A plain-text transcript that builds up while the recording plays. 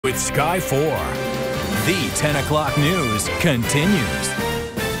with Sky 4. The 10 o'clock news continues.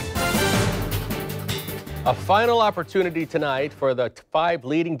 A final opportunity tonight for the 5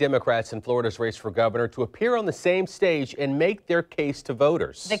 leading Democrats in Florida's race for governor to appear on the same stage and make their case to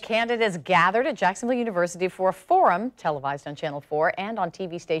voters. The candidates gathered at Jacksonville University for a forum televised on Channel 4 and on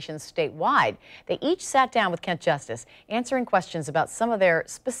TV stations statewide. They each sat down with Kent Justice, answering questions about some of their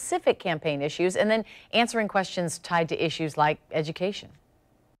specific campaign issues and then answering questions tied to issues like education.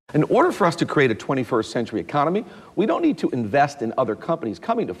 In order for us to create a 21st century economy, we don't need to invest in other companies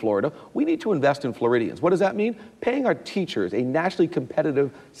coming to Florida. We need to invest in Floridians. What does that mean? Paying our teachers a nationally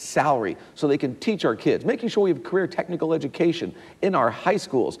competitive salary so they can teach our kids, making sure we have career technical education in our high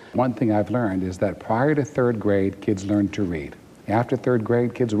schools. One thing I've learned is that prior to 3rd grade, kids learn to read. After 3rd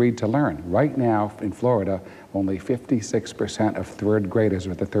grade, kids read to learn. Right now in Florida, only 56% of 3rd graders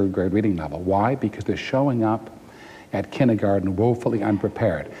are at the 3rd grade reading level. Why? Because they're showing up at kindergarten woefully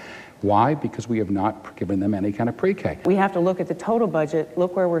unprepared. Why? Because we have not given them any kind of pre-K. We have to look at the total budget,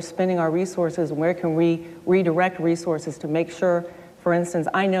 look where we're spending our resources, and where can we redirect resources to make sure, for instance,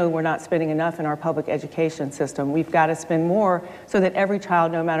 I know we're not spending enough in our public education system. We've got to spend more so that every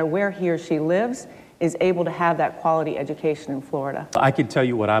child, no matter where he or she lives, is able to have that quality education in Florida. I can tell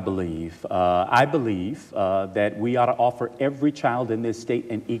you what I believe. I believe that we ought to offer every child in this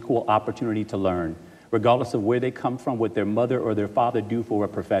state an equal opportunity to learn, regardless of where they come from, what their mother or their father do for a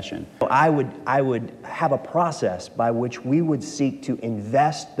profession. I would have a process by which we would seek to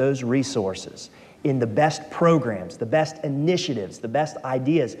invest those resources in the best programs, the best initiatives, the best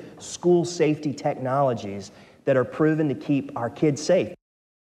ideas, school safety technologies that are proven to keep our kids safe.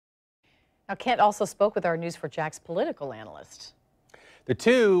 Now, Kent also spoke with our News4Jax political analyst. The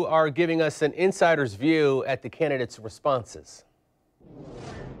two are giving us an insider's view at the candidates' responses.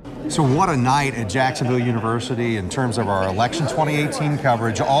 So what a night at Jacksonville University in terms of our election 2018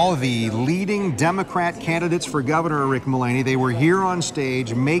 coverage. All the leading Democrat candidates for governor, Rick Mullaney, they were here on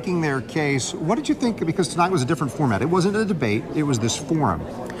stage making their case. What did you think? Because tonight was a different format. It wasn't a debate, it was this forum.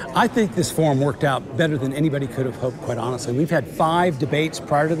 I think this forum worked out better than anybody could have hoped, quite honestly. We've had 5 debates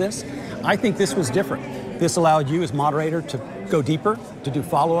prior to this. I think this was different. This allowed you as moderator to go deeper, to do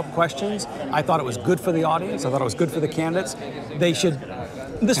follow-up questions. I thought it was good for the audience. I thought it was good for the candidates.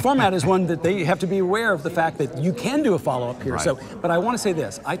 This format is one that they have to be aware of the fact that you can do a follow-up here. Right. But I want to say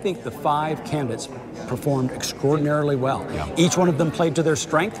this. I think the 5 candidates performed extraordinarily well. Yeah. Each one of them played to their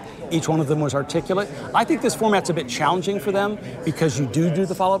strength. Each one of them was articulate. I think this format's a bit challenging for them because you do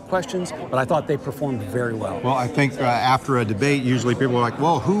the follow-up questions, but I thought they performed very well. Well, I think after a debate, usually people are like,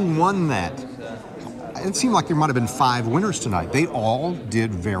 well, who won that? It seemed like there might have been 5 winners tonight. They all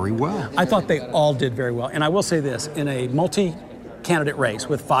did very well. I thought they all did very well. And I will say this, in a multi-candidate race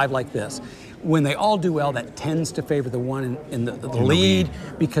with 5 like this, when they all do well, that tends to favor the one in the lead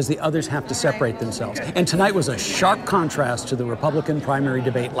because the others have to separate themselves. And tonight was a sharp contrast to the Republican primary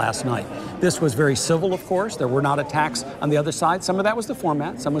debate last night. This was very civil, of course. There were not attacks on the other side. Some of that was the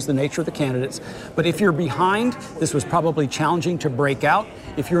format, some was the nature of the candidates. But if you're behind, this was probably challenging to break out.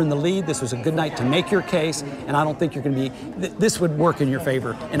 If you're in the lead, this was a good night to make your case, and I don't think you're going to be, this would work in your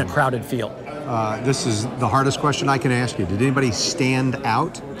favor in a crowded field. This is the hardest question I can ask you. Did anybody stand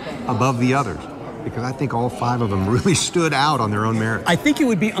out above the others? Because I think all 5 of them really stood out on their own merit. I think it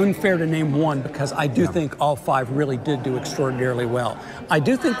would be unfair to name one because I do think all 5 really did do extraordinarily well. I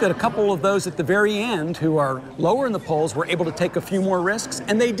do think that a couple of those at the very end who are lower in the polls were able to take a few more risks,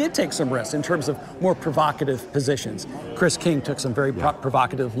 and they did take some risks in terms of more provocative positions. Chris King took some very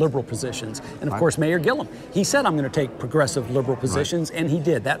provocative liberal positions. And of course, Mayor Gillum, he said, I'm going to take progressive liberal positions, and he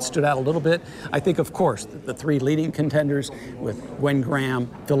did. That stood out a little bit. I think, of course, the 3 leading contenders with Gwen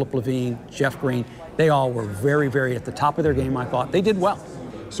Graham, Philip Levine, Jeff Green, they all were very, very at the top of their game, I thought. They did well.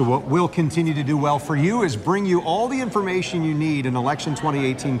 So what we'll continue to do well for you is bring you all the information you need in election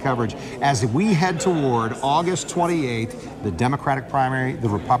 2018 coverage as we head toward August 28th, the Democratic primary, the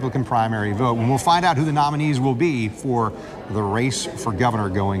Republican primary vote, and we'll find out who the nominees will be for the race for governor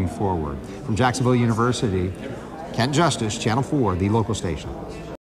going forward. From Jacksonville University, Kent Justice, Channel 4, the local station.